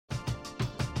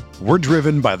We're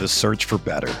driven by the search for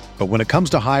better. But when it comes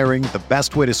to hiring, the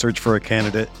best way to search for a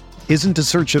candidate isn't to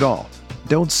search at all.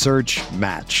 Don't search,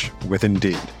 match with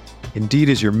Indeed. Indeed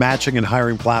is your matching and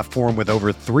hiring platform with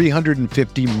over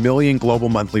 350 million global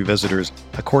monthly visitors,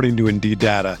 according to Indeed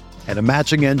data, and a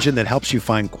matching engine that helps you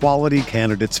find quality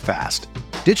candidates fast.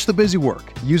 Ditch the busy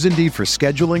work. Use Indeed for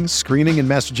scheduling, screening, and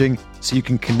messaging so you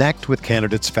can connect with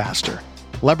candidates faster.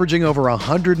 Leveraging over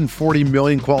 140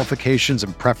 million qualifications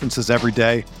and preferences every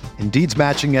day, Indeed's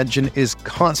matching engine is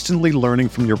constantly learning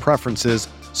from your preferences,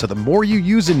 so the more you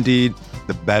use Indeed,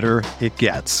 the better it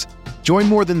gets. Join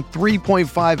more than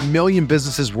 3.5 million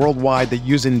businesses worldwide that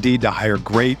use Indeed to hire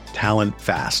great talent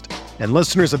fast. And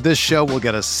listeners of this show will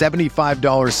get a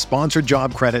 $75 sponsored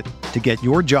job credit to get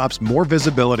your jobs more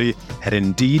visibility at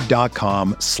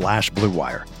Indeed.com/Blue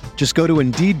Wire. Just go to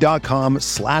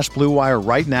Indeed.com/Blue Wire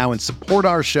right now and support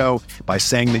our show by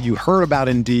saying that you heard about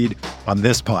Indeed on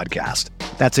this podcast.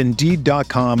 That's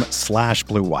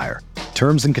Indeed.com/Blue Wire.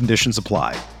 Terms and conditions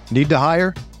apply. Need to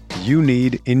hire? You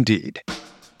need Indeed.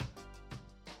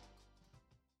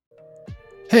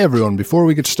 Hey everyone, before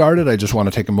we get started, I just want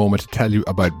to take a moment to tell you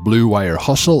about Blue Wire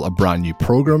Hustle, a brand new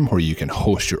program where you can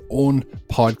host your own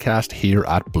podcast here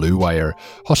at Blue Wire.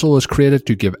 Hustle was created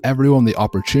to give everyone the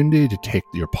opportunity to take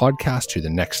your podcast to the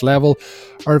next level,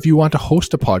 or if you want to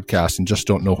host a podcast and just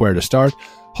don't know where to start,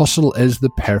 Hustle is the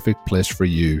perfect place for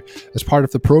you. As part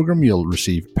of the program, you'll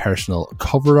receive personal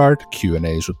cover art,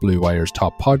 Q&As with Blue Wire's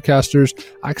top podcasters,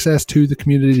 access to the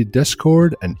community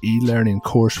Discord, an e-learning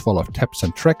course full of tips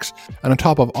and tricks, and on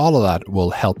top of all of that, will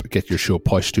help get your show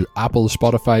pushed to Apple,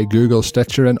 Spotify, Google,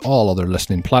 Stitcher, and all other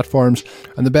listening platforms.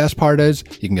 And the best part is,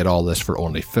 you can get all this for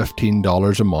only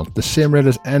 $15 a month, the same rate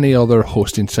as any other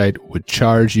hosting site would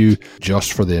charge you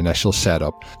just for the initial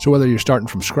setup. So whether you're starting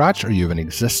from scratch or you have an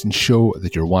existing show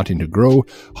that you're wanting to grow,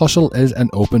 Hustle is an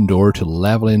open door to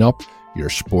leveling up your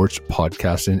sports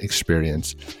podcasting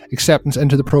experience. Acceptance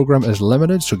into the program is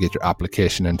limited, so get your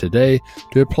application in today.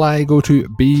 To apply, go to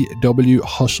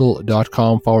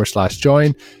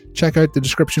bwhustle.com/join. Check out the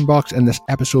description box in this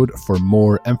episode for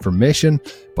more information,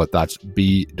 but that's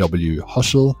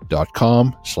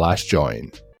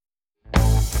bwhustle.com/join.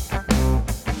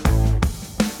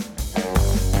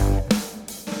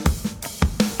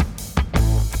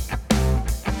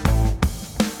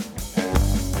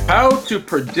 How to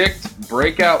predict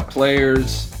breakout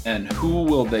players and who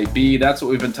will they be? That's what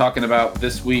we've been talking about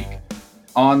this week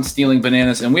on Stealing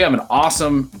Bananas. And we have an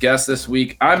awesome guest this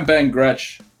week. I'm Ben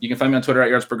Gretsch. You can find me on Twitter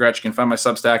at YardsPerGretsch. You can find my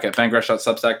Substack at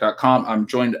bengretsch.substack.com. I'm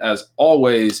joined as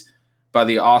always by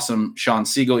the awesome Sean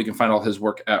Siegel. You can find all his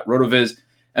work at RotoViz.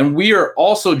 And we are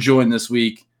also joined this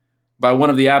week by one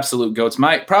of the absolute GOATs,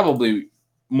 probably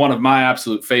one of my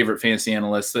absolute favorite fantasy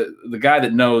analysts, the guy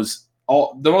that knows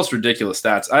all the most ridiculous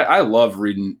stats. I love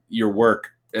reading your work,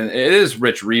 and it is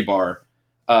Rich Hribar,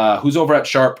 who's over at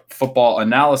Sharp Football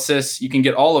Analysis. You can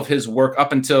get all of his work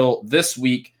up until this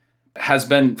week has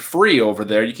been free over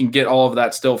there. You can get all of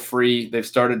that still free. They've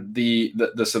started the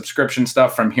subscription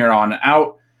stuff from here on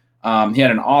out. He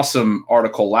had an awesome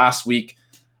article last week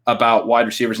about wide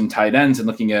receivers and tight ends and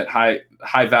looking at high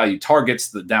value targets,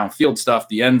 the downfield stuff,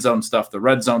 the end zone stuff, the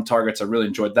red zone targets. I really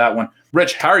enjoyed that one.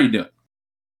 Rich, how are you doing?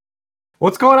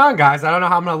 What's going on, guys? I don't know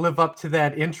how I'm going to live up to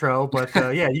that intro, but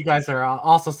yeah, you guys are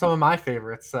also some of my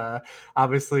favorites.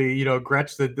 Obviously,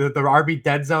 Gretsch, the RB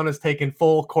Dead Zone has taken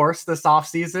full course this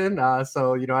offseason.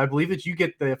 So, I believe that you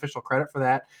get the official credit for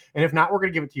that. And if not, we're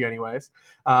going to give it to you anyways.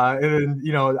 And then,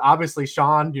 obviously,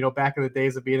 Sean, back in the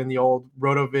days of being in the old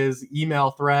RotoViz email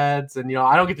threads. And,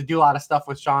 I don't get to do a lot of stuff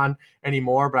with Sean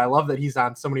anymore, but I love that he's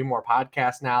on so many more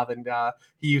podcasts now than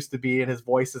he used to be, and his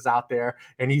voice is out there.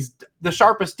 And he's the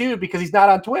sharpest dude because he's not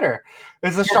on Twitter.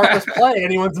 It's the sharpest play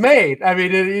anyone's made. I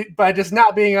mean, by just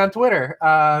not being on Twitter.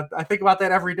 I think about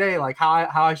that every day, like how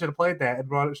I should have played that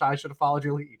and I should have followed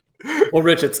your lead. Well,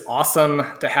 Rich, it's awesome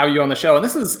to have you on the show. And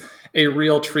this is a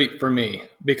real treat for me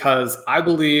because I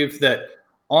believe that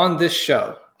on this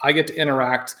show, I get to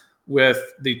interact with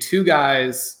the two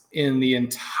guys in the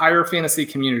entire fantasy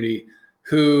community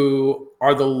who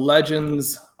are the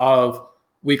legends of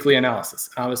weekly analysis.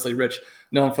 Obviously, Rich,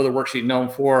 known for the worksheet, known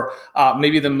for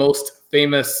maybe the most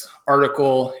famous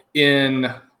article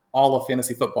in all of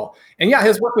fantasy football. And yeah,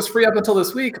 his work was free up until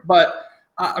this week, but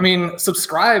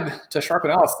subscribe to Sharp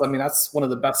Analysis. That's one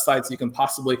of the best sites you can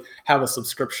possibly have a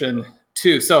subscription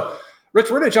to. So,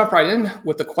 Rich, we're going to jump right in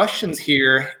with the questions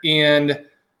here and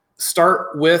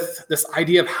start with this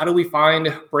idea of how do we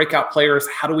find breakout players?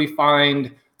 How do we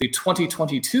find the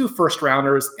 2022 first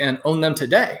rounders and own them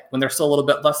today when they're still a little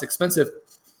bit less expensive?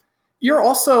 You're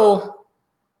also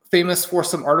famous for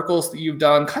some articles that you've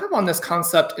done kind of on this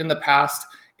concept in the past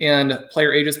and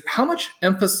player ages. How much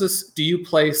emphasis do you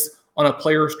place on a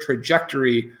player's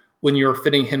trajectory when you're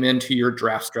fitting him into your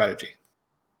draft strategy?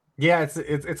 Yeah,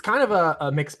 it's kind of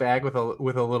a mixed bag with a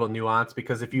little nuance,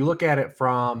 because if you look at it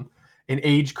from an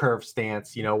age curve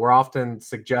stance, we're often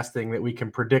suggesting that we can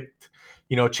predict,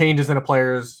 changes in a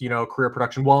player's, career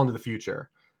production well into the future.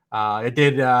 It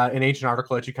did an ancient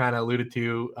article that you kind of alluded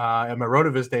to in my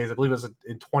RotoViz days. I believe it was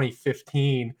in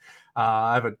 2015.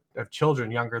 I have children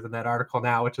younger than that article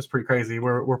now, which is pretty crazy.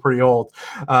 We're pretty old,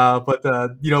 but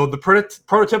the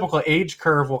prototypical age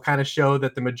curve will kind of show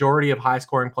that the majority of high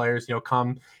scoring players,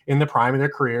 come in the prime of their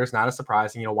careers. Not as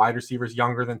surprising, wide receivers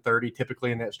younger than 30,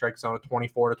 typically in that strike zone of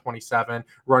 24 to 27,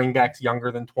 running backs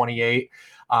younger than 28.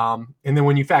 And then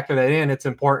when you factor that in, it's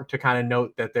important to kind of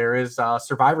note that there is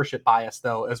survivorship bias,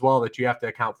 though, as well, that you have to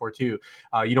account for too.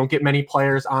 You don't get many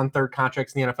players on third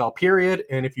contracts in the NFL, period.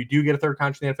 And if you do get a third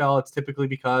contract in the NFL, it's typically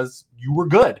because you were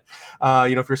good.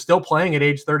 If you're still playing at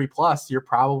age 30 plus, you're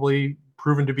probably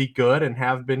proven to be good and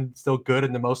have been still good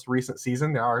in the most recent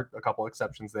season. There are a couple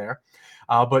exceptions there.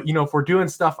 But if we're doing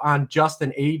stuff on just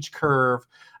an age curve,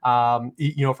 from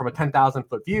a 10,000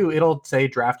 foot view, it'll say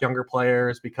draft younger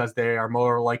players because they are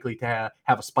more likely to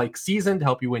have a spike season to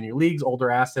help you win your leagues. Older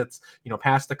assets,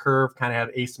 past the curve kind of have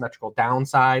asymmetrical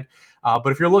downside. But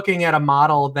if you're looking at a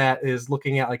model that is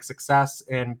looking at like success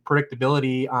and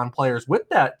predictability on players with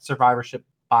that survivorship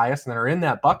bias and that are in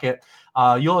that bucket,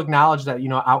 you'll acknowledge that,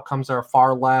 outcomes are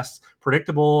far less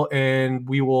predictable, and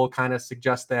we will kind of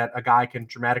suggest that a guy can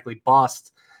dramatically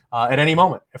bust at any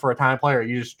moment. If for a time player,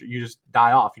 you just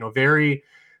die off. Very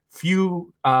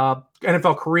few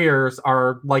NFL careers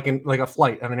are like a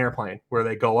flight on an airplane where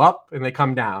they go up and they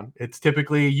come down. It's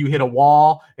typically you hit a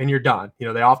wall and you're done.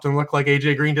 They often look like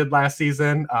AJ Green did last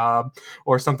season,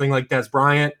 or something like Des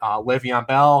Bryant, Le'Veon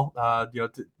Bell.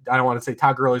 I don't want to say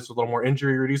Todd Gurley's a little more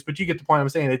injury reduced, but you get the point I'm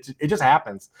saying. It just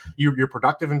happens. You're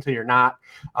productive until you're not.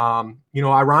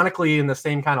 Ironically, in the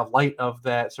same kind of light of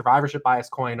that survivorship bias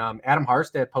coin, Adam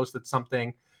Harstad posted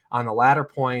something on the latter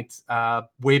point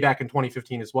way back in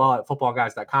 2015 as well at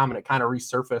footballguys.com, and it kind of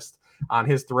resurfaced on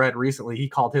his thread recently. He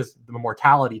called his the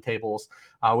mortality tables,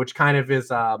 which kind of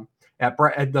is at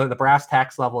the brass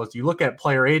tacks level. As you look at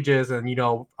player ages and,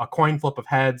 a coin flip of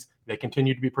heads, they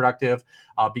continue to be productive,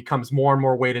 becomes more and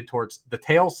more weighted towards the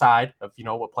tail side of,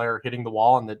 what player hitting the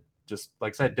wall and the, just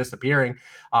like I said, disappearing.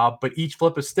 But each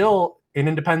flip is still an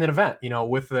independent event.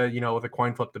 With the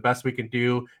coin flip, the best we can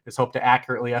do is hope to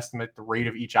accurately estimate the rate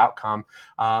of each outcome.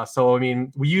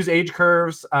 We use age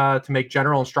curves to make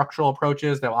general and structural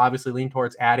approaches that will obviously lean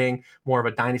towards adding more of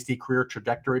a dynasty career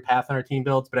trajectory path in our team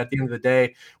builds. But at the end of the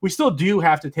day, we still do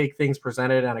have to take things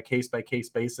presented on a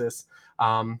case-by-case basis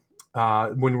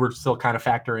when we're still kind of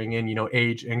factoring in,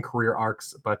 age and career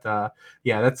arcs. But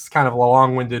that's kind of a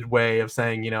long-winded way of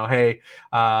saying, hey,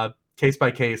 case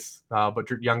by case, but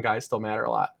your young guys still matter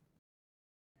a lot.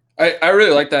 I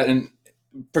really like that, and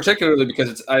particularly because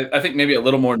it's I think maybe a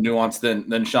little more nuanced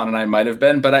than Sean and I might have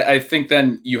been, but I think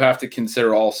then you have to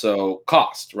consider also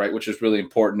cost, right, which is really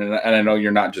important. And I know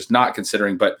you're not just not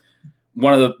considering, but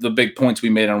one of the big points we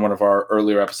made on one of our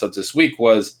earlier episodes this week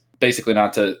was basically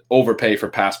not to overpay for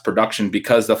past production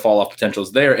because the fall off potential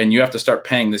is there, and you have to start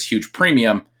paying this huge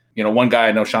premium. One guy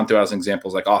I know Sean threw out as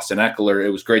examples like Austin Eckler. It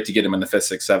was great to get him in the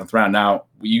 5th, 6th, 7th round. Now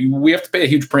we have to pay a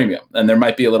huge premium, and there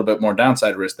might be a little bit more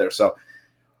downside risk there. So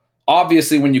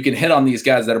obviously, when you can hit on these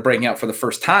guys that are breaking out for the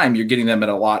first time, you're getting them at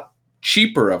a lot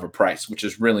cheaper of a price, which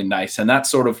is really nice. And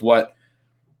that's sort of what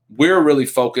we're really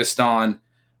focused on.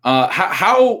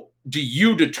 How do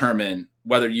you determine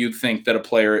whether you think that a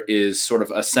player is sort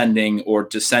of ascending or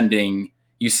descending?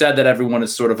 You said that everyone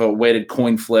is sort of a weighted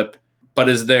coin flip. But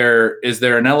is there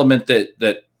an element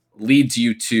that leads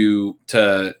you to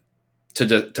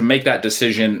make that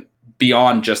decision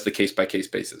beyond just the case by case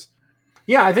basis?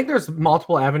 Yeah, I think there's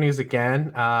multiple avenues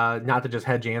again, not to just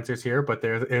hedge answers here, but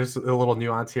there's a little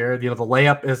nuance here. The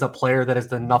layup is a player that has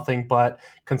done nothing but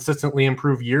consistently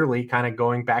improve yearly, kind of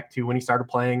going back to when he started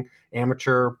playing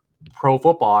amateur pro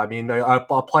football.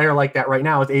 A player like that right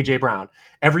now is AJ Brown.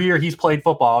 Every year he's played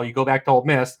football, you go back to Ole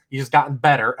Miss, he's just gotten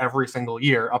better every single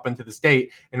year up into the state,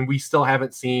 and we still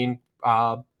haven't seen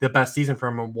the best season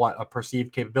from him, a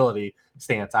perceived capability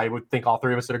stance. I would think all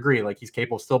three of us would agree, like he's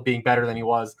capable of still being better than he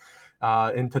was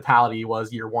in totality he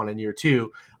was year 1 and year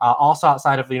 2. Also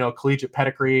outside of collegiate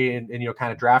pedigree and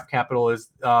kind of draft capital is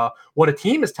what a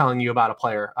team is telling you about a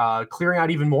player, clearing out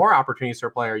even more opportunities for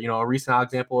a player. A recent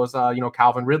example is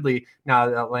Calvin Ridley. Now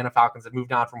the Atlanta Falcons have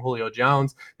moved on from Julio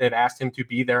Jones. They've asked him to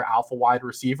be their alpha wide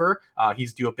receiver.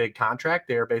 He's due a big contract.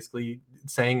 They're basically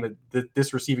saying that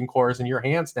this receiving core is in your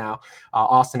hands now.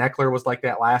 Austin Eckler was like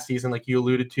that last season, like you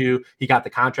alluded to. He got the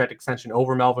contract extension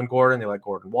over Melvin Gordon. They let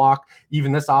Gordon walk.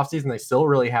 Even this offseason, they still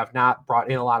really have not brought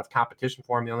in a lot of competition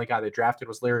for him. The only guy they drafted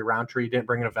was Larry Roundtree. Didn't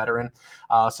bring in a veteran.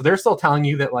 So they're still telling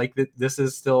you that like this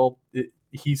is still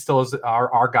he still is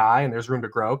our guy, and there's room to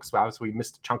grow because obviously we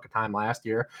missed a chunk of time last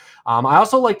year. I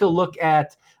also like to look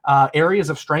at areas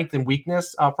of strength and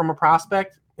weakness from a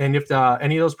prospect. And if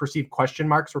any of those perceived question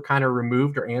marks were kind of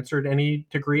removed or answered any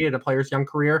degree in a player's young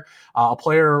career, a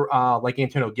player like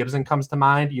Antonio Gibson comes to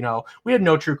mind. You know, we had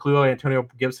no true clue Antonio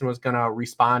Gibson was going to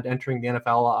respond entering the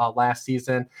NFL last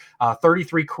season.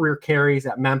 33 career carries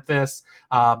at Memphis.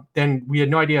 Then we had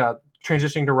no idea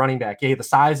transitioning to running back. Yeah, the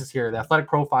size is here. The athletic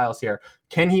profile is here.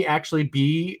 Can he actually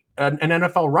be an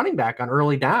NFL running back on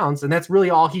early downs? And that's really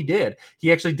all he did.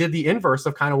 He actually did the inverse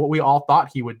of kind of what we all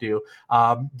thought he would do.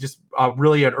 Just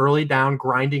really an early down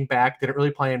grinding back, didn't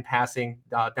really play in passing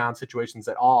down situations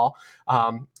at all.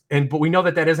 But we know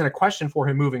that isn't a question for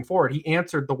him moving forward. He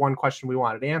answered the one question we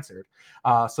wanted answered.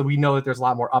 So we know that there's a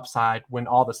lot more upside when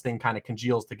all this thing kind of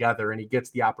congeals together and he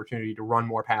gets the opportunity to run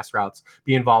more pass routes,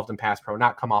 be involved in pass pro,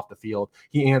 not come off the field.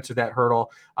 He answered that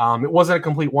hurdle. It wasn't a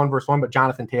complete 1-versus-1, but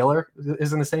Jonathan Taylor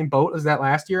is in the same boat as that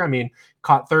last year. I mean,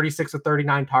 caught 36 of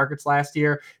 39 targets last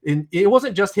year. And it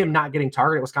wasn't just him not getting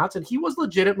targeted at Wisconsin. He was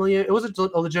it was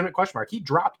a legitimate question mark. He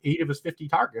dropped 8 of his 50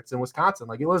 targets in Wisconsin.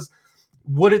 Like it was,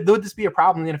 would this be a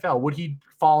problem in the NFL? Would he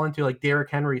fall into like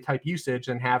Derrick Henry type usage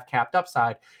and have capped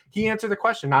upside? He answered the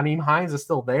question. Naeem Hines is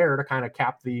still there to kind of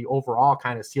cap the overall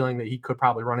kind of ceiling that he could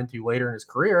probably run into later in his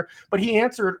career. But he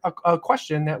answered a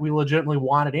question that we legitimately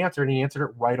wanted answered, and he answered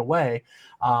it right away.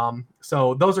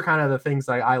 So those are kind of the things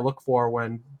that I look for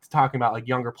when talking about like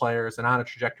younger players and on a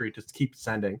trajectory to keep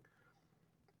ascending.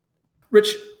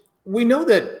 Rich, we know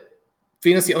that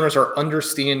fantasy owners are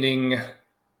understanding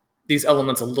these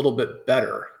elements a little bit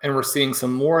better, and we're seeing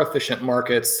some more efficient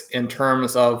markets in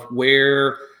terms of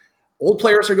where old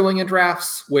players are going in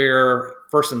drafts, where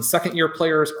first and second year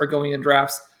players are going in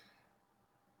drafts.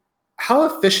 How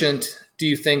efficient do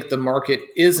you think the market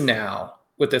is now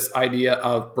with this idea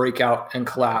of breakout and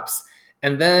collapse?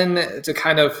 And then to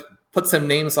kind of put some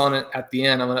names on it at the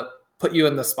end, I'm going to put you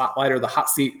in the spotlight or the hot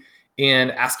seat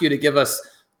and ask you to give us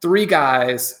 3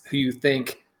 guys who you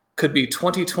think could be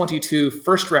 2022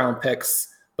 first-round picks,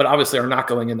 but obviously are not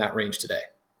going in that range today.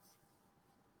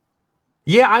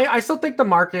 Yeah, I still think the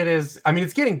market is, I mean,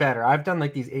 it's getting better. I've done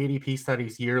like these ADP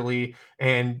studies yearly,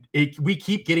 and we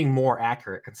keep getting more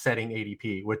accurate at setting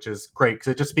ADP, which is great because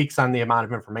it just speaks on the amount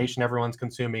of information everyone's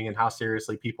consuming and how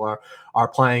seriously people are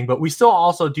playing. But we still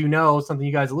also do know something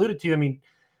you guys alluded to. I mean,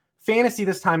 fantasy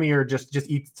this time of year just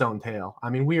eats its own tail.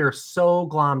 I mean, we are so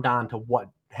glommed on to what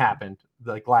happened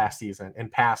like last season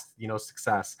and past,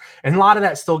 success. And a lot of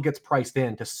that still gets priced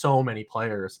into so many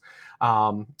players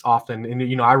often.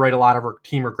 And, I write a lot of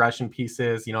team regression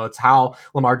pieces. It's how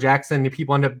Lamar Jackson,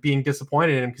 people end up being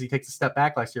disappointed in him because he takes a step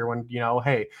back last year when,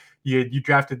 hey, you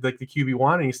drafted like the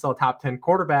QB1 and he's still a top 10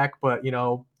 quarterback, but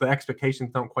the expectations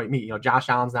don't quite meet. Josh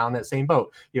Allen's now in that same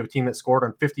boat. You have a team that scored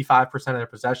on 55% of their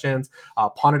possessions,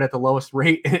 punted at the lowest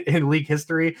rate in league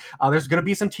history. There's going to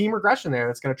be some team regression there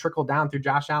that's going to trickle down through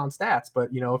Josh Allen's stats. But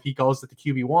if he goes at the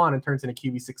QB1 and turns into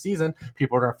QB6 season,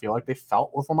 people are going to feel like they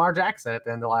felt with Lamar Jackson at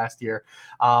the end of last year.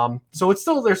 So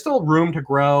there's still room to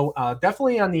grow.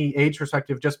 Definitely on the age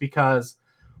perspective, just because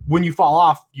when you fall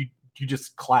off, you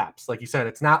just collapse. Like you said,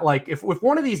 it's not like if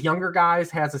one of these younger guys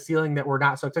has a ceiling that we're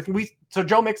not so expecting. So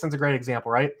Joe Mixon's a great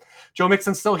example, right? Joe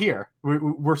Mixon's still here.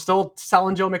 We're still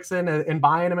selling Joe Mixon and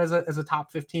buying him as a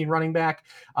top 15 running back,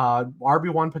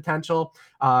 RB1 potential.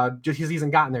 Just he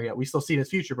hasn't gotten there yet. We still see in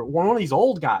his future. But when one of these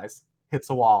old guys hits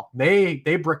a wall, they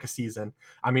brick a season.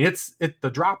 I mean, the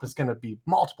drop is going to be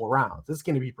multiple rounds. It's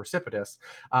going to be precipitous.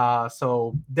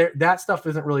 So that stuff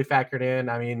isn't really factored in.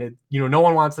 I mean, no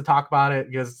one wants to talk about it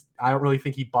because I don't really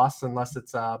think he busts unless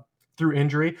it's through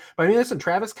injury. But I mean, listen,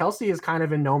 Travis Kelce is kind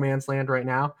of in no man's land right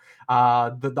now.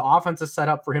 The offense is set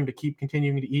up for him to keep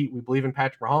continuing to eat. We believe in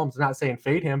Patrick Mahomes. I'm not saying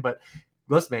fade him, but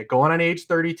listen, man, going on age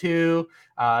 32,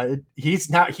 he's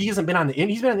been on the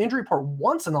injury report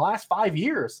once in the last 5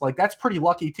 years. Like that's pretty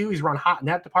lucky too. He's run hot in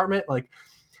that department. Like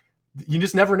you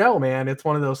just never know, man. It's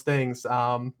one of those things.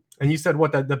 And you said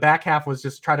what the back half was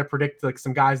just try to predict like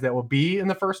some guys that will be in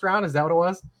the first round. Is that what it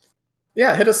was?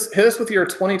 Yeah. Hit us with your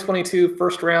 2022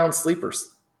 first round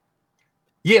sleepers.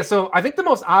 Yeah, so I think the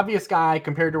most obvious guy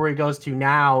compared to where he goes to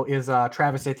now is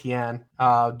Travis Etienne.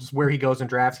 Just where he goes in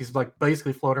drafts, he's like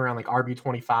basically floating around like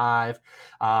RB25.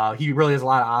 He really has a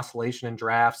lot of oscillation in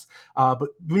drafts. But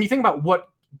when you think about what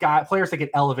players that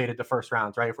get elevated to first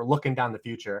rounds, right? If we're looking down the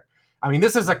future, I mean,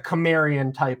 this is a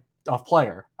Kamarian type of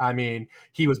player. I mean,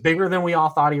 he was bigger than we all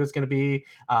thought he was going to be.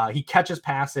 He catches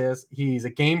passes. He's a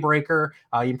game breaker.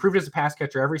 He improved as a pass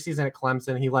catcher every season at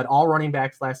Clemson. He led all running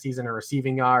backs last season in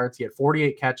receiving yards. He had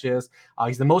 48 catches.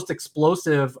 He's the most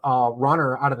explosive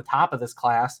runner out of the top of this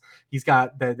class. He's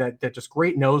got that just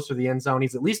great nose for the end zone.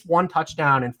 He's at least one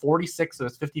touchdown in 46 of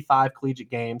his 55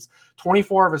 collegiate games.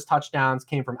 24 of his touchdowns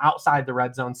came from outside the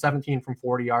red zone, 17 from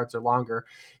 40 yards or longer.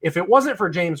 If it wasn't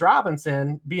for James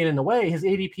Robinson being in the way, his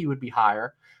ADP would be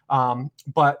higher.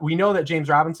 But we know that James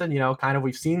Robinson,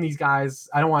 we've seen these guys.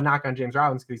 I don't want to knock on James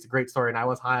Robinson because he's a great story and I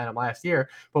was high on him last year,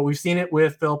 but we've seen it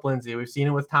with Philip Lindsay. We've seen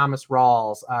it with Thomas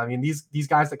Rawls. I mean, these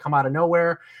guys that come out of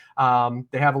nowhere,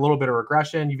 they have a little bit of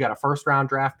regression. You've got a first-round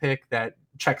draft pick that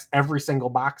checks every single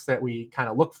box that we kind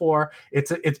of look for. It's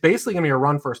basically going to be a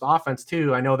run-first offense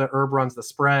too. I know that Herb runs the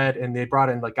spread, and they brought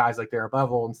in like guys like Darrell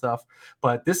Bevell and stuff,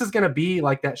 but this is going to be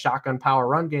like that shotgun power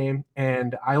run game.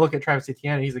 And I look at Travis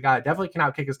Etienne, he's a guy that definitely can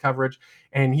outkick his coverage,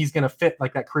 and he's going to fit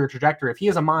like that career trajectory. If he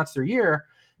has a monster year,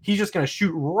 he's just going to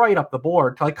shoot right up the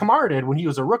board, like Kamara did when he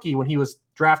was a rookie, when he was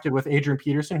drafted with Adrian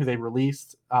Peterson, who they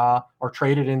released or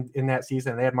traded in that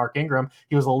season. They had Mark Ingram.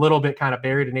 He was a little bit kind of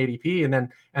buried in ADP and then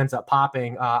ends up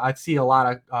popping. I see a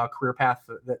lot of career paths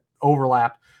that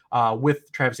overlap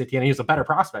with Travis Etienne. He was a better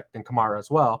prospect than Kamara as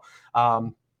well.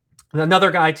 Another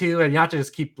guy too, and not to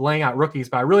just keep laying out rookies,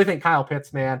 but I really think Kyle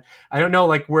Pitts, man. I don't know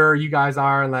like where you guys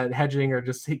are in that hedging or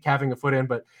just having a foot in,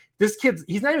 but this kid's,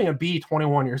 he's not even going to be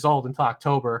 21 years old until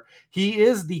October. He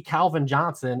is the Calvin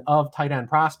Johnson of tight end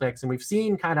prospects. And we've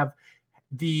seen kind of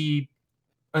the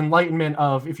enlightenment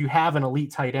of, if you have an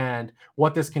elite tight end,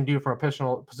 what this can do from a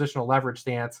positional leverage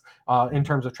stance in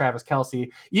terms of Travis Kelce.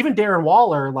 Even Darren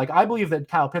Waller, like I believe that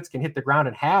Kyle Pitts can hit the ground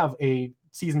and have a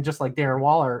season just like Darren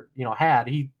Waller, had.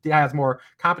 He has more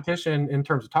competition in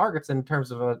terms of targets, in terms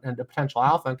of a potential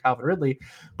alpha in Calvin Ridley,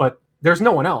 but there's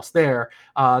no one else there.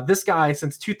 This guy,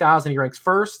 since 2000, he ranks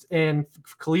first in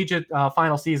collegiate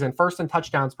final season, first in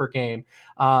touchdowns per game,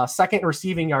 second in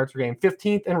receiving yards per game,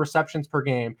 15th in receptions per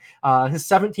game. His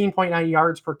 17.9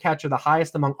 yards per catch are the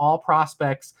highest among all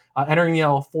prospects entering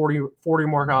the 40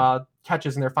 more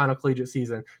catches in their final collegiate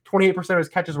season. 28% of his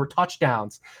catches were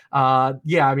touchdowns.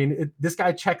 This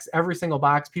guy checks every single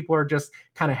box. People are just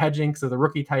kind of hedging because of the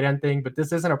rookie tight end thing, but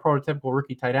this isn't a prototypical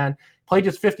rookie tight end. Played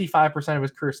just 55% of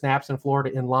his career snaps in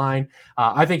Florida in line.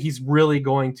 I think he's really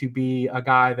going to be a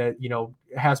guy that,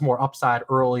 has more upside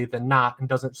early than not and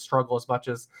doesn't struggle as much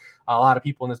as a lot of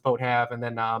people in this boat have. And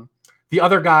then the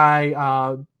other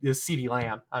guy is CeeDee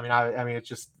Lamb. I mean, it's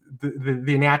just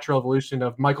the natural evolution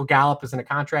of Michael Gallup is in a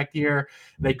contract year.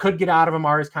 They could get out of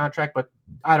Amari's contract, but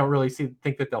I don't really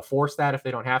think that they'll force that if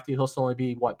they don't have to. He'll still only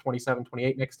be 27,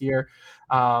 28 next year.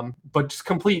 But just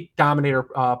complete dominator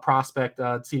prospect.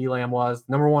 CeeDee Lamb was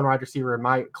number one wide receiver in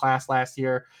my class last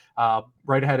year,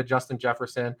 right ahead of Justin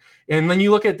Jefferson. And then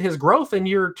you look at his growth in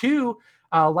year two.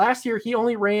 Last year, he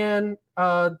only ran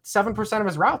 7% of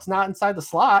his routes not inside the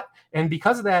slot. And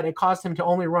because of that, it caused him to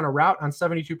only run a route on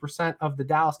 72% of the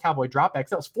Dallas Cowboy dropbacks.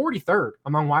 That was 43rd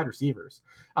among wide receivers.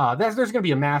 There's going to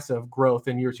be a massive growth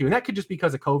in year two. And that could just be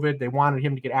because of COVID. They wanted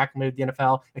him to get acclimated to the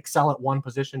NFL, excel at one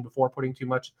position before putting too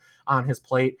much on his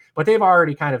plate. But they've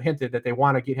already kind of hinted that they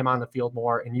want to get him on the field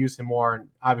more and use him more. And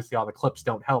obviously all the clips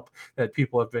don't help that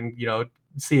people have been,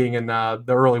 seeing in the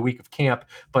early week of camp.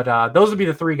 But those would be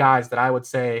the three guys that I would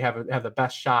say have the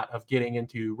best shot of getting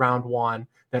into round one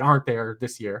that aren't there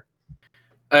this year.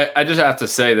 I just have to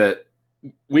say that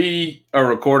we are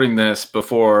recording this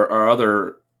before our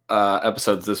other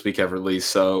episodes this week have released,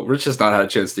 so Rich has not had a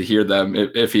chance to hear them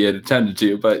if he had intended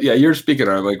to. But yeah, you're speaking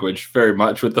our language very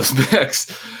much with those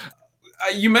picks.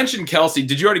 You mentioned Kelce.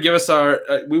 Did you already give us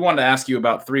we wanted to ask you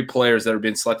about three players that are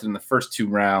being selected in the first two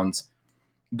rounds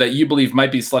that you believe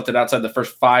might be selected outside the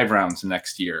first 5 rounds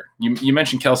next year. You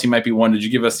mentioned Kelce might be one. Did you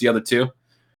give us the other two?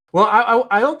 Well,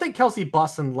 I don't think Kelce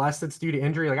busts unless it's due to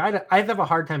injury. Like I have a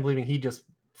hard time believing he just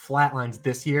flatlines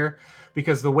this year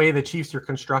because the way the Chiefs are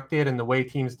constructed and the way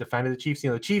teams defended the Chiefs,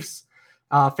 the Chiefs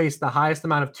faced the highest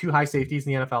amount of 2 high safeties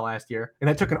in the NFL last year. And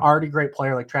that took an already great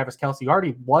player like Travis Kelce, who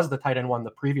already was the tight end one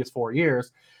the previous 4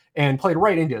 years, and played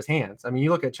right into his hands. I mean, you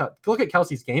look at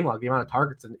Kelce's game log, the amount of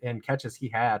targets and catches he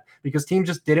had, because teams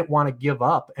just didn't want to give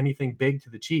up anything big to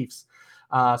the Chiefs.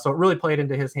 So it really played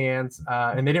into his hands,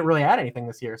 and they didn't really add anything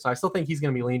this year. So I still think he's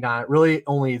going to be leaned on. It really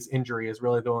only his injury is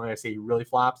really the only way I say he really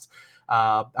flops.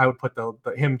 I would put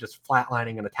him just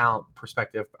flatlining in a talent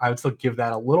perspective. I would still give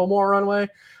that a little more runway.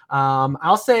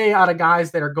 I'll say out of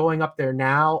guys that are going up there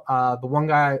now, a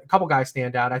couple guys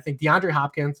stand out. I think DeAndre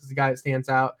Hopkins is the guy that stands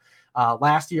out.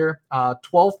 Last year,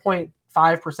 12.5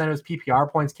 of his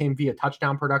PPR points came via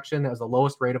touchdown production. That was the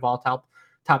lowest rate of all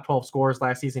top 12 scores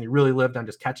last season. He really lived on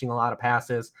just catching a lot of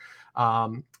passes.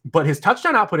 But his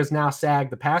touchdown output has now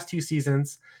sagged the past 2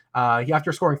 seasons.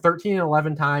 After scoring 13 and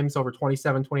 11 times over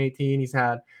 2018, he's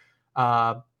had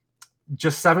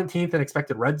just 17th in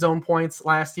expected red zone points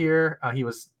last year. He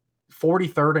was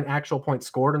 43rd in actual points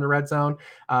scored in the red zone.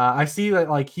 I see that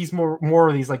like he's more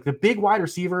of these like the big wide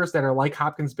receivers that are like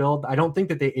Hopkins build. I don't think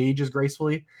that they age as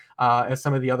gracefully as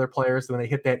some of the other players when they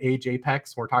hit that age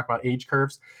apex. We're talking about age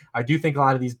curves. I do think a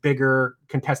lot of these bigger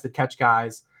contested catch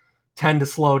guys tend to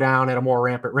slow down at a more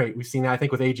rampant rate. We've seen that, I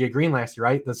think, with AJ Green last year,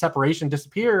 right? The separation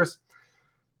disappears,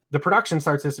 the production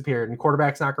starts disappearing, and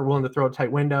quarterbacks not willing to throw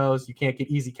tight windows. You can't get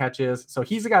easy catches. So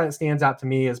he's a guy that stands out to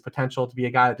me as potential to be a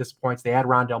guy that disappoints. They add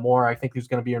Rondale Moore. I think he's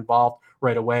going to be involved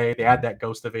right away. They add that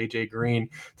ghost of AJ Green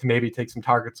to maybe take some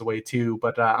targets away too.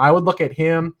 But I would look at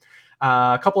him.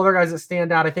 A couple other guys that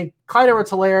stand out. I think Clyde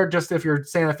Edwards-Helaire, just if you're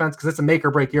staying on the fence, because it's a make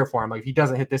or break year for him. Like if he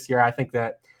doesn't hit this year, I think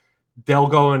that they'll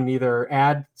go and either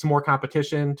add some more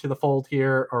competition to the fold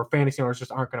here, or fantasy owners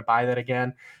just aren't going to buy that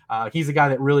again. He's a guy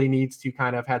that really needs to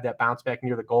kind of have that bounce back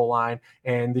near the goal line.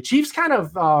 And the Chiefs kind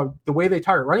of, the way they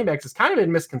target running backs is kind of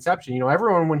in misconception. You know,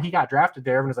 everyone, when he got drafted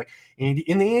there, everyone was like,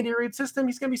 in the Andy Reid system,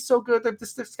 he's going to be so good that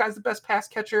this guy's the best pass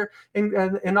catcher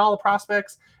in all the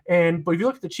prospects. But if you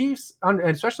look at the Chiefs, and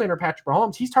especially under Patrick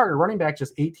Mahomes, he's targeted running back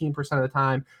just 18% of the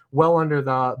time, well under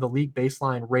the league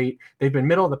baseline rate. They've been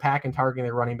middle of the pack in targeting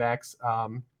their running backs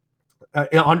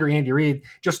under Andy Reid.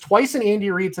 Just twice in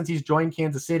Andy Reid since he's joined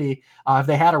Kansas City, if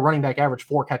they had a running back average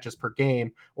 4 catches per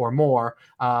game or more.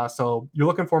 So you're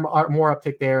looking for more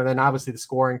uptick there. And then obviously the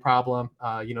scoring problem,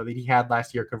 that he had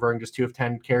last year, converting just 2 of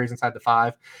 10 carries inside the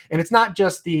 5. And it's not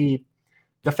just the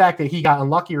fact that he got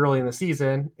unlucky early in the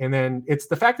season, and then it's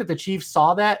the fact that the Chiefs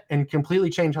saw that and completely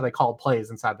changed how they called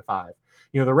plays inside the 5.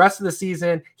 The rest of the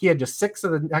season, he had just 6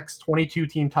 of the next 22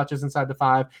 team touches inside the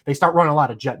 5. They start running a lot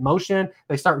of jet motion.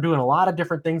 They start doing a lot of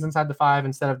different things inside the 5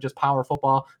 instead of just power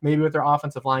football. Maybe with their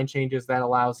offensive line changes, that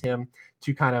allows him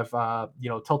to kind of,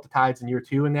 tilt the tides in year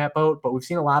 2 in that boat. But we've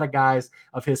seen a lot of guys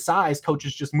of his size,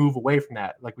 coaches just move away from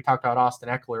that. Like we talked about Austin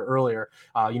Eckler earlier,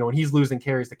 when he's losing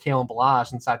carries to Kalen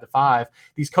Ballage inside the 5,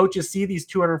 these coaches see these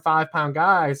 205-pound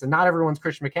guys, and not everyone's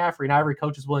Christian McCaffrey. Not every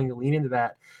coach is willing to lean into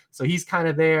that. So he's kind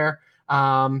of there.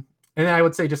 And then I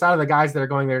would say, just out of the guys that are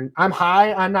going there, I'm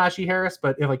high on Najee Harris,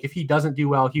 but if he doesn't do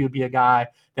well, he would be a guy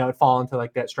that would fall into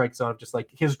like that strike zone of just like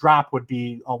his drop would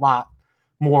be a lot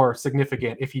more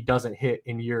significant if he doesn't hit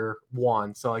in year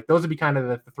 1. So like those would be kind of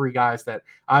the 3 guys that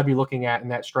I'd be looking at in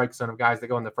that strike zone of guys that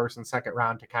go in the 1st and 2nd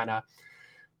round to kind of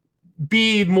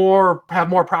have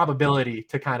more probability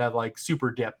to kind of like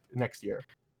super dip next year.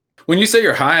 When you say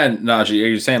you're high on Najee, are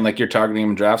you saying like you're targeting him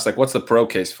in drafts? Like what's the pro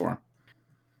case for him?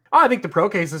 Oh, I think the pro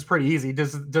case is pretty easy.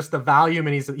 Just the volume,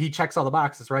 and he checks all the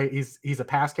boxes, right? He's a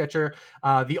pass catcher.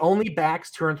 The only backs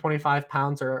 225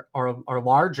 pounds or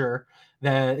larger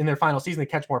that in their final season to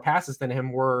catch more passes than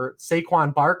him were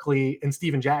Saquon Barkley and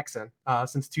Steven Jackson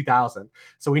since 2000.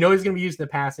 So we know he's going to be used in the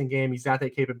passing game. He's got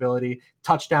that capability.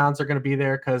 Touchdowns are going to be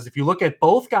there because if you look at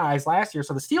both guys last year,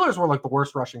 so the Steelers were like the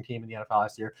worst rushing team in the NFL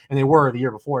last year, and they were the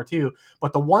year before too.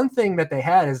 But the one thing that they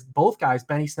had is both guys,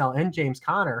 Benny Snell and James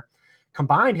Conner,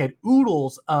 combined had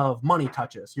oodles of money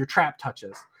touches, your trap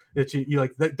touches. That you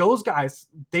like those guys,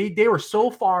 they were so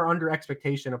far under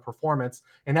expectation of performance,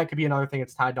 and that could be another thing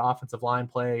that's tied to offensive line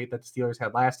play that the Steelers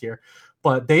had last year.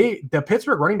 But the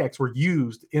Pittsburgh running backs were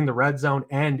used in the red zone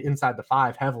and inside the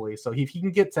 5 heavily. So if he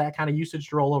can get that kind of usage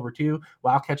to roll over too,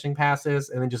 while catching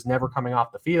passes and then just never coming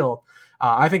off the field,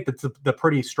 I think that's the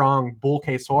pretty strong bull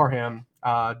case for him,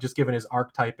 just given his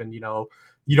archetype and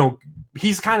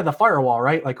he's kind of the firewall,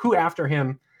 right? Like who after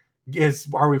him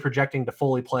are we projecting to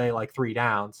fully play like 3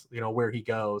 downs, where he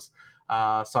goes.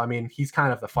 So, I mean, he's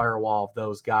kind of the firewall of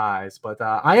those guys, but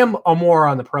I am more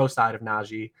on the pro side of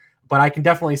Najee, but I can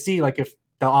definitely see like if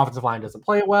the offensive line doesn't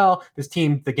play well, this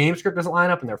team, the game script doesn't line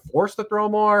up and they're forced to throw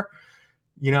more,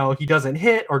 he doesn't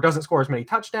hit or doesn't score as many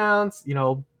touchdowns,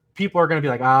 people are going to be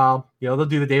like, they'll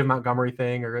do the David Montgomery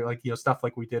thing or like, stuff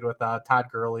like we did with Todd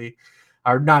Gurley.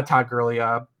 Or not Todd Gurley,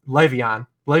 Le'Veon.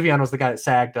 Le'Veon was the guy that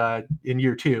sagged in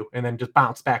year 2 and then just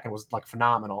bounced back and was like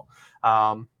phenomenal.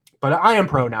 But I am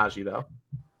pro Najee though.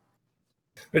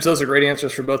 Which those are great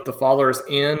answers for both the fallers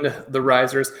and the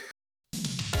risers.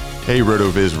 Hey,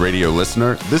 RotoViz radio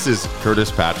listener, this is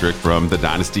Curtis Patrick from the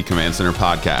Dynasty Command Center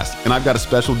podcast, and I've got a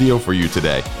special deal for you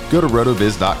today. Go to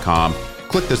rotoviz.com,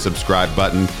 click the subscribe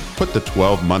button, put the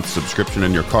 12-month subscription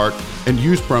in your cart, and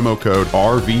use promo code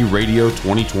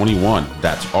RVRadio2021.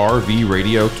 That's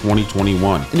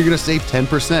RVRadio2021, and you're going to save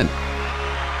 10%.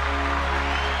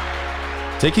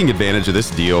 Taking advantage of this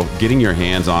deal, getting your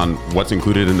hands on what's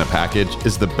included in the package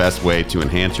is the best way to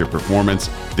enhance your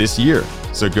performance this year.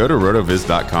 So go to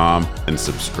rotoviz.com and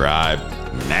subscribe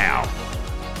now.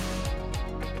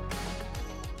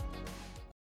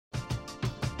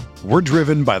 We're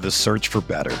driven by the search for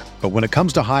better. But when it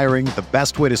comes to hiring, the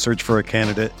best way to search for a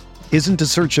candidate isn't to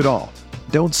search at all.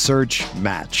 Don't search,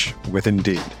 match with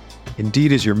Indeed.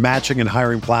 Indeed is your matching and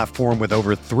hiring platform with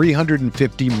over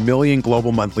 350 million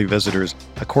global monthly visitors,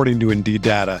 according to Indeed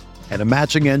data, and a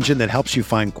matching engine that helps you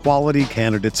find quality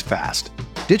candidates fast.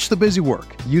 Ditch the busy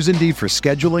work. Use Indeed for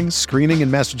scheduling, screening,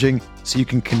 and messaging so you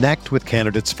can connect with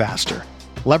candidates faster.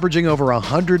 Leveraging over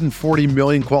 140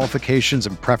 million qualifications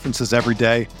and preferences every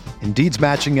day, Indeed's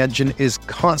matching engine is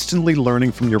constantly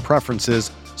learning from your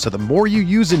preferences, so the more you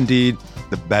use Indeed,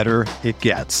 the better it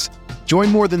gets. Join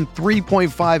more than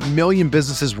 3.5 million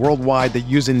businesses worldwide that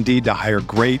use Indeed to hire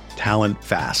great talent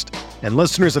fast. And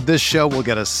listeners of this show will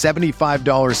get a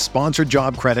 $75 sponsored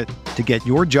job credit to get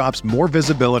your jobs more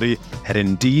visibility at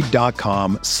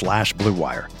Indeed.com/Blue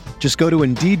Wire. Just go to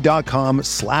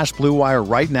Indeed.com/Blue Wire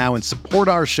right now and support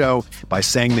our show by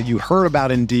saying that you heard about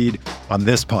Indeed on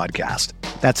this podcast.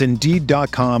 That's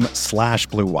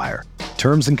Indeed.com/Blue Wire.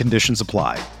 Terms and conditions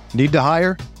apply. Need to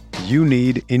hire? You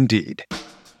need Indeed.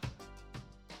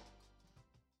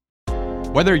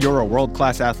 Whether you're a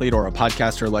world-class athlete or a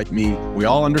podcaster like me, we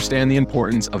all understand the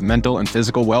importance of mental and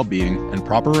physical well-being and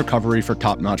proper recovery for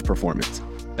top-notch performance.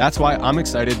 That's why I'm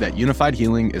excited that Unified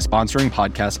Healing is sponsoring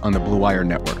podcasts on the Blue Wire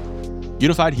Network.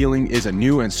 Unified Healing is a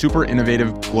new and super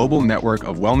innovative global network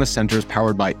of wellness centers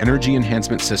powered by Energy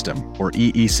Enhancement System, or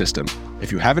EE System.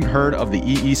 If you haven't heard of the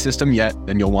EE System yet,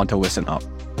 then you'll want to listen up.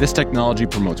 This technology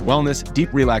promotes wellness,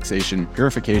 deep relaxation,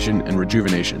 purification, and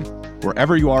rejuvenation.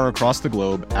 Wherever you are across the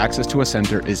globe, access to a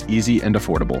center is easy and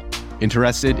affordable.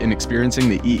 Interested in experiencing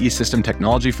the EE System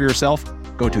technology for yourself?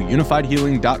 Go to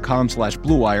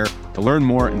unifiedhealing.com/Blue Wire to learn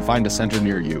more and find a center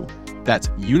near you.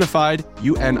 That's unified,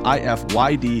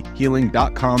 UNIFYD,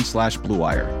 healing.com/Blue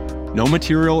Wire. No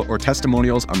material or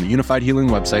testimonials on the Unified Healing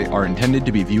website are intended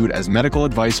to be viewed as medical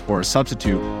advice or a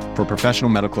substitute for professional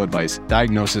medical advice,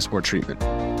 diagnosis, or treatment.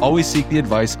 Always seek the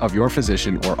advice of your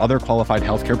physician or other qualified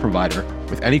healthcare provider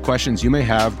with any questions you may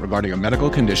have regarding a medical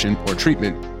condition or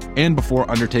treatment and before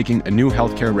undertaking a new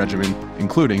healthcare regimen,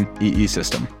 including EE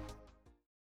System.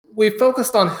 We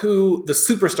focused on who the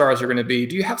superstars are going to be.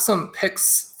 Do you have some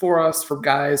picks for us for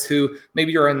guys who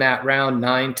maybe are in that round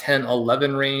 9, 10,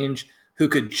 11 range who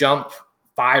could jump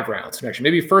 5 rounds next year?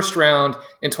 Maybe first round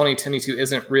in 2022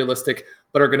 isn't realistic,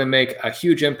 but are going to make a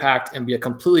huge impact and be a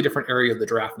completely different area of the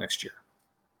draft next year.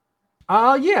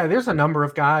 Yeah, there's a number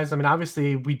of guys. I mean,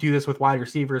 obviously we do this with wide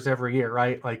receivers every year,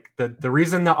 right? Like the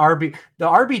reason the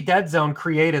RB dead zone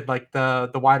created like the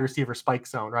wide receiver spike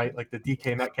zone, right? Like the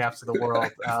DK Metcalfs of the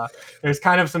world. There's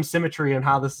kind of some symmetry in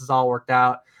how this has all worked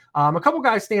out. A couple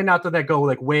guys stand out that go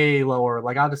like way lower.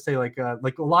 Like I'll just say like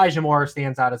Elijah Moore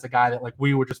stands out as a guy that like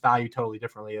we would just value totally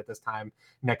differently at this time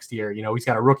next year. You know, he's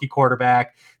got a rookie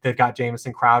quarterback. They've got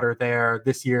Jamison Crowder there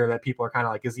this year that people are kind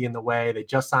of like, is he in the way? They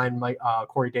just signed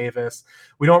Corey Davis.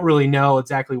 We don't really know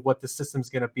exactly what the system's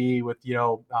going to be with,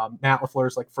 Matt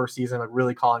LaFleur's like first season, like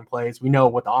really calling plays. We know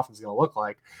what the offense is going to look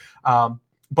like.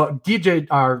 But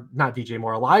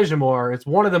Elijah Moore is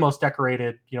one of the most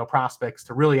decorated, prospects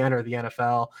to really enter the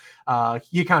NFL.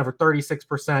 He accounted for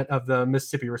 36% of the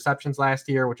Mississippi receptions last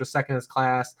year, which was second in his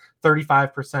class,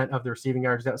 35% of the receiving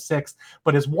yards, that was sixth.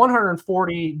 But his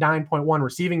 149.1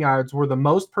 receiving yards were the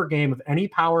most per game of any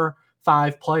Power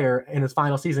 5 player in his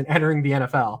final season entering the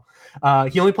NFL.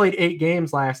 He only played 8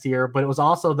 games last year, but it was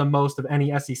also the most of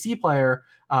any SEC player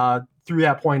through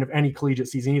that point of any collegiate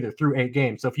season either, through 8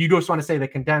 games. So if you just want to say the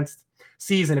condensed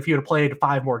season, if he would have played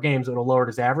 5 more games, it would have lowered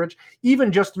his average.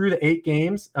 Even just through the 8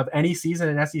 games of any season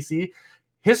in SEC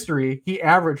history, he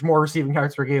averaged more receiving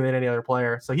yards per game than any other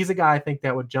player. So he's a guy I think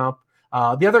that would jump.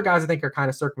 The other guys I think are kind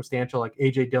of circumstantial, like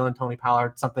A.J. Dillon, Tony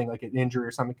Pollard, something like an injury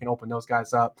or something can open those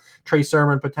guys up. Trey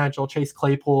Sermon potential, Chase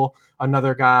Claypool,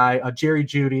 another guy, Jerry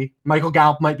Jeudy. Michael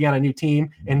Gallup might be on a new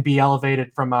team and be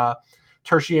elevated from a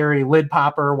tertiary lid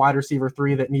popper wide receiver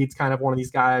 3 that needs kind of one of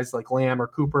these guys like Lamb or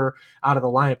Cooper out of the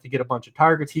lineup to get a bunch of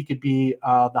targets. He could be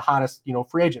the hottest,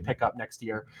 free agent pickup next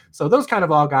year. So those kind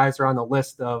of all guys are on the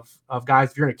list of guys.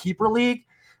 If you're in a keeper league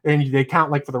and they count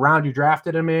like for the round you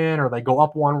drafted him in, or they go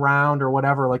up 1 round or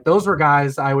whatever, like those were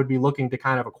guys I would be looking to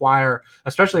kind of acquire,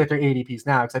 especially at their ADPs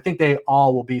now, because I think they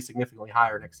all will be significantly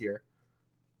higher next year.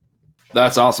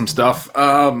 That's awesome stuff.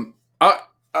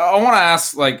 I want to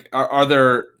ask, like, are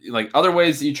there like other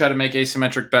ways that you try to make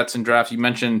asymmetric bets in draft? You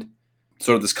mentioned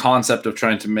sort of this concept of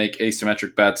trying to make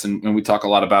asymmetric bets, and we talk a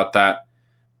lot about that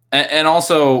And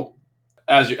also,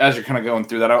 as you're kind of going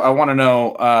through that, I want to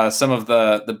know some of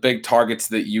the big targets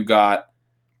that you got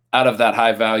out of that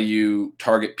high value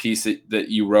target piece that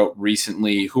you wrote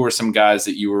recently. Who are some guys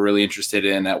that you were really interested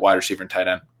in at wide receiver and tight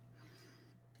end?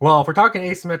 Well, if we're talking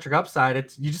asymmetric upside,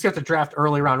 you just have to draft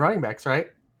early round running backs, right?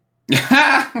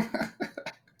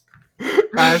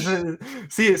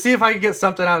 See if I can get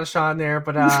something out of Sean there.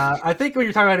 But I think when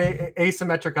you're talking about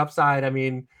asymmetric upside, I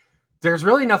mean, there's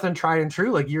really nothing tried and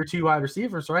true like year 2 wide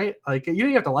receivers, right? Like you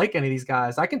don't have to like any of these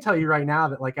guys. I can tell you right now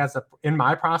that like in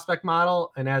my prospect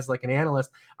model and as like an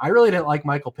analyst, I really didn't like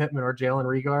Michael Pittman or Jalen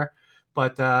Reagor.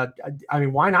 But I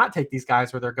mean, why not take these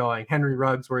guys where they're going? Henry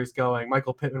Ruggs where he's going,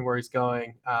 Michael Pittman where he's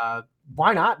going.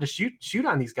 Why not just shoot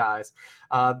on these guys?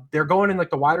 They're going in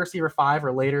like the wide receiver 5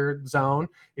 or later zone.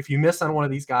 If you miss on one of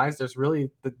these guys, there's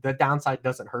really the downside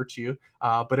doesn't hurt you.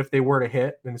 But if they were to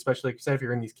hit, and especially like you said, if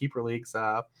you're in these keeper leagues,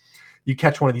 you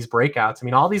catch one of these breakouts. I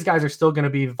mean, all these guys are still going to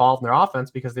be involved in their offense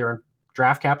because they're in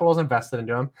draft capital is invested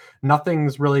into them.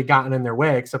 Nothing's really gotten in their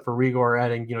way except for Reagor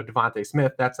adding, Devontae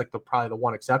Smith. That's like probably the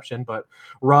one exception, but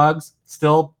Ruggs,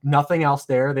 still nothing else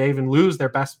there. They even lose their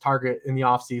best target in the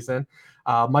offseason.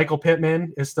 Michael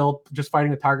Pittman is still just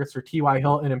fighting the targets for T.Y.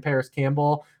 Hilton and Paris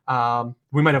Campbell.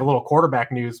 We might have a little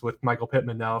quarterback news with Michael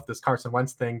Pittman, though, if this Carson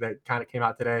Wentz thing that kind of came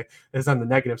out today is on the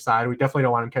negative side. We definitely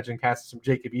don't want him catching passes from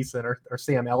Jacob Eason or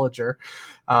Sam Ellinger.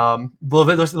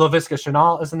 Laviska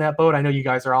Shenault is in that boat. I know you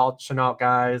guys are all Shenault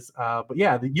guys. But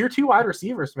yeah, the year 2 wide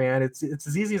receivers, man, it's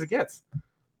as easy as it gets.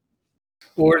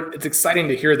 Well, it's exciting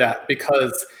to hear that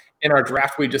because in our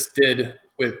draft we just did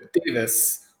with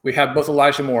Davis, we have both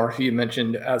Elijah Moore, who you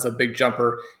mentioned as a big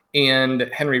jumper, and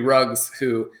Henry Ruggs,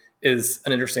 who is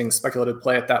an interesting speculative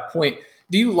play at that point.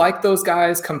 Do you like those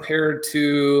guys compared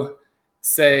to,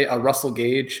 say, a Russell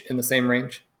Gage in the same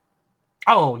range?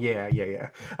 Oh, yeah.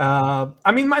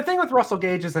 I mean, my thing with Russell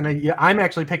Gage is, I'm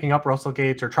actually picking up Russell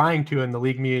Gage or trying to in the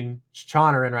league me and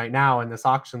Sean are in right now in this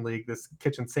auction league, this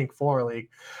kitchen sink floor league,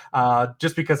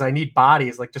 just because I need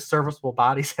bodies, like just serviceable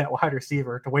bodies at wide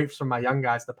receiver to wait for my young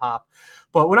guys to pop.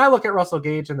 But when I look at Russell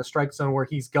Gage in the strike zone where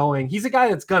he's going, he's a guy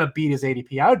that's going to beat his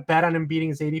ADP. I would bet on him beating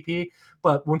his ADP.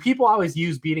 But when people always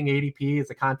use beating ADP as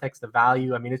a context of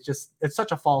value, I mean, it's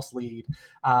such a false lead.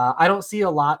 I don't see a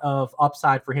lot of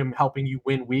upside for him helping you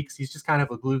win weeks. He's just kind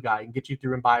of a glue guy. He can get you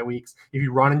through in bye weeks if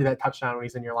you run into that touchdown when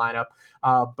he's in your lineup.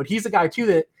 But he's a guy, too,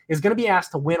 that is going to be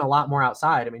asked to win a lot more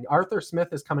outside. I mean, Arthur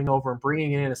Smith is coming over and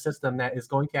bringing in a system that is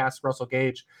going to ask Russell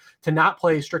Gage to not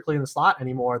play strictly in the slot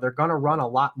anymore. They're going to run a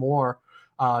lot more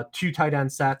 2 tight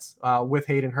end sets with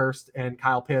Hayden Hurst and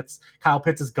Kyle Pitts. Kyle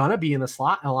Pitts is going to be in the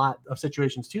slot in a lot of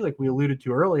situations too, like we alluded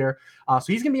to earlier. So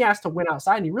he's going to be asked to win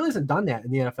outside, and he really hasn't done that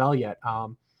in the NFL yet.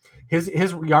 His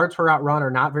yards per out run are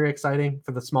not very exciting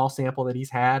for the small sample that he's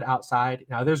had outside.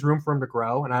 Now, there's room for him to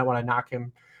grow, and I don't want to knock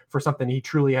him for something he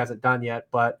truly hasn't done yet.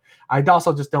 But I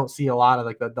also just don't see a lot of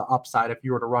like the upside if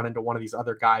you were to run into one of these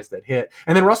other guys that hit.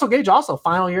 And then Russell Gage also,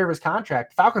 final year of his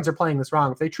contract. Falcons are playing this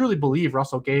wrong. If they truly believe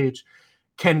Russell Gage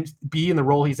can be in the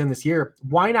role he's in this year,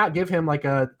 why not give him like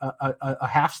a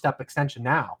half step extension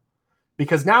now?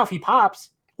 Because now if he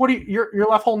pops, you're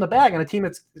left holding the bag on a team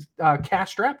that's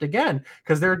cash strapped again,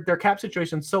 because their cap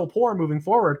situation is so poor moving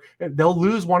forward. They'll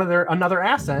lose another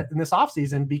asset in this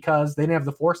offseason because they didn't have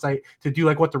the foresight to do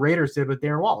like what the Raiders did with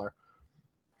Darren Waller.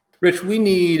 Rich, we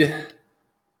need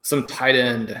some tight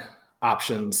end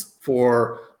options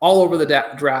for all over the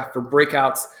draft for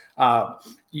breakouts.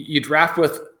 You draft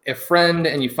with a friend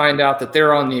and you find out that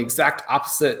they're on the exact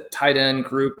opposite tight end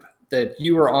group that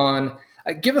you are on.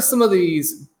 Give us some of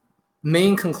these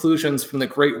main conclusions from the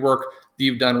great work that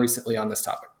you've done recently on this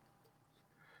topic.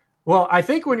 Well, I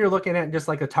think when you're looking at just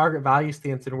like a target value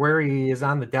stance and where he is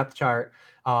on the depth chart,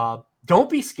 don't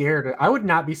be scared. I would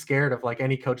not be scared of like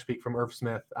any coach speak from Irv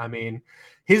Smith. I mean,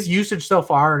 his usage so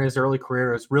far in his early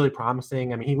career is really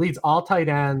promising. I mean, he leads all tight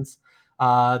ends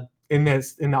in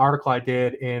the article I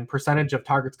did in percentage of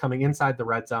targets coming inside the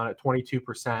red zone at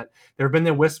 22%. There have been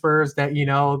the whispers that,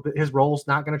 his role is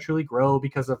not going to truly grow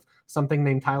because of something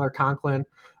named Tyler Conklin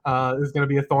is going to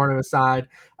be a thorn in his side.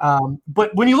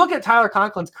 But when you look at Tyler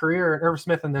Conklin's career and Irv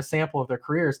Smith and the sample of their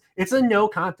careers, it's a no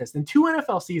contest. In 2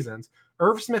 NFL seasons,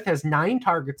 Irv Smith has 9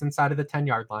 targets inside of the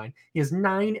 10-yard line. He has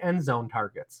 9 end zone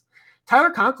targets.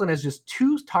 Tyler Conklin has just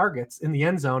 2 targets in the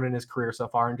end zone in his career so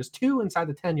far and just 2 inside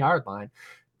the 10-yard line.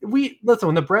 Listen,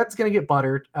 when the bread's going to get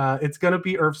buttered, it's going to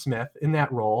be Irv Smith in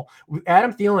that role.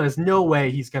 Adam Thielen is no way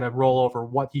he's going to roll over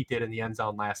what he did in the end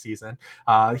zone last season.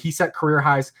 He set career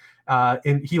highs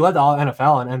And he led the all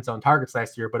NFL in end zone targets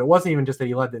last year, but it wasn't even just that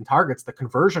he led in targets. The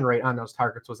conversion rate on those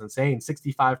targets was insane,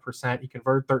 65%. He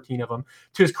converted 13 of them.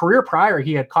 To his career prior,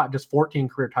 he had caught just 14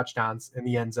 career touchdowns in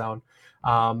the end zone.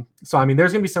 So, I mean,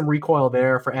 there's going to be some recoil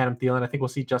there for Adam Thielen. I think we'll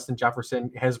see Justin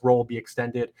Jefferson, his role be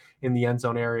extended in the end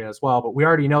zone area as well. But we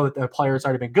already know that the player's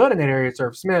already been good in that area,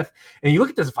 Irv Smith. And you look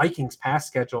at this Vikings pass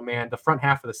schedule, man, the front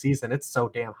half of the season, it's so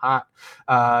damn hot.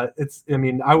 I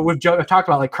talked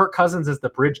about like Kirk Cousins is the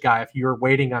bridge guy. If you're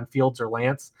waiting on Fields or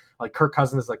Lance, like Kirk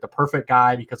Cousins is like the perfect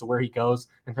guy because of where he goes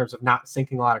in terms of not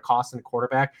sinking a lot of costs in the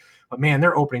quarterback. But man,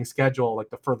 their opening schedule,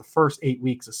 for the first 8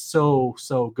 weeks, is so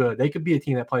good. They could be a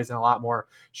team that plays in a lot more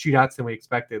shootouts than we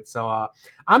expected. So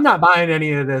I'm not buying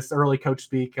any of this early coach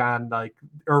speak on like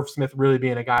Irv Smith really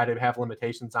being a guy to have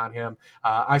limitations on him.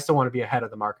 I still want to be ahead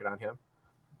of the market on him.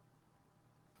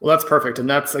 Well, that's perfect. And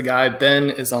that's a guy Ben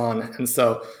is on. And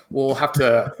so we'll have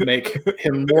to make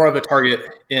him more of a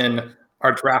target in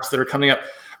our drafts that are coming up.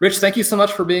 Rich, thank you so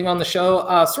much for being on the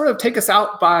show. Sort of take us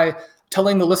out by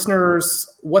telling the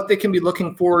listeners what they can be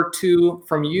looking forward to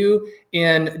from you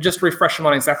and just refresh them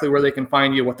on exactly where they can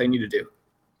find you, what they need to do.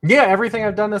 Yeah, everything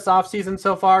I've done this offseason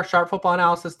so far,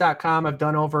 sharpfootballanalysis.com. I've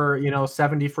done over,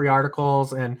 70 free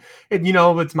articles and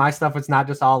it's my stuff. It's not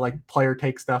just all like player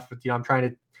take stuff, but I'm trying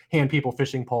to hand people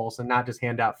fishing poles and not just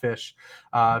hand out fish.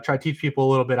 Try to teach people a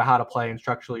little bit of how to play and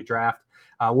structurally draft.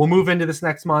 We'll move into this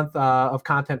next month of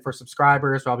content for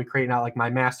subscribers. So I'll be creating out like my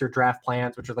master draft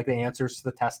plans, which are like the answers to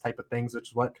the test type of things, which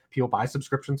is what people buy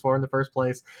subscriptions for in the first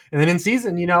place. And then in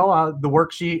season, the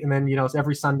worksheet. And then,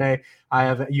 every Sunday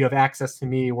you have access to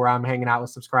me where I'm hanging out with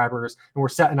subscribers and we're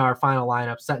setting our final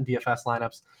lineups, setting DFS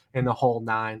lineups in the whole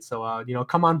 9. So,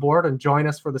 come on board and join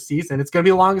us for the season. It's going to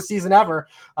be the longest season ever.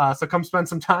 So come spend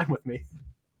some time with me.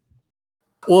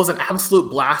 Well, it was an absolute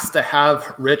blast to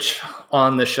have Rich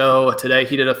on the show today.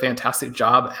 He did a fantastic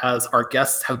job, as our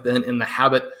guests have been in the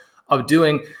habit of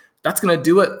doing. That's going to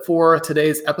do it for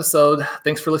today's episode.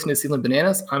 Thanks for listening to Stealing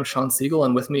Bananas. I'm Sean Siegel,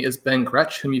 and with me is Ben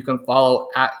Gretch, whom you can follow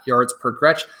at Yards Per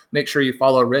Gretch. Make sure you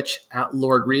follow Rich at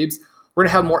Lord Reeves. We're going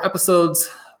to have more episodes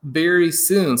very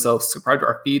soon, so subscribe to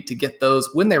our feed to get those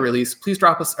when they release. Please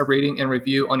drop us a rating and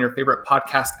review on your favorite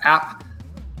podcast app.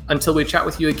 Until we chat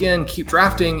with you again, keep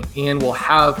drafting, and we'll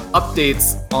have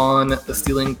updates on the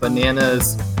Stealing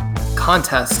Bananas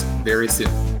contest very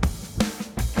soon.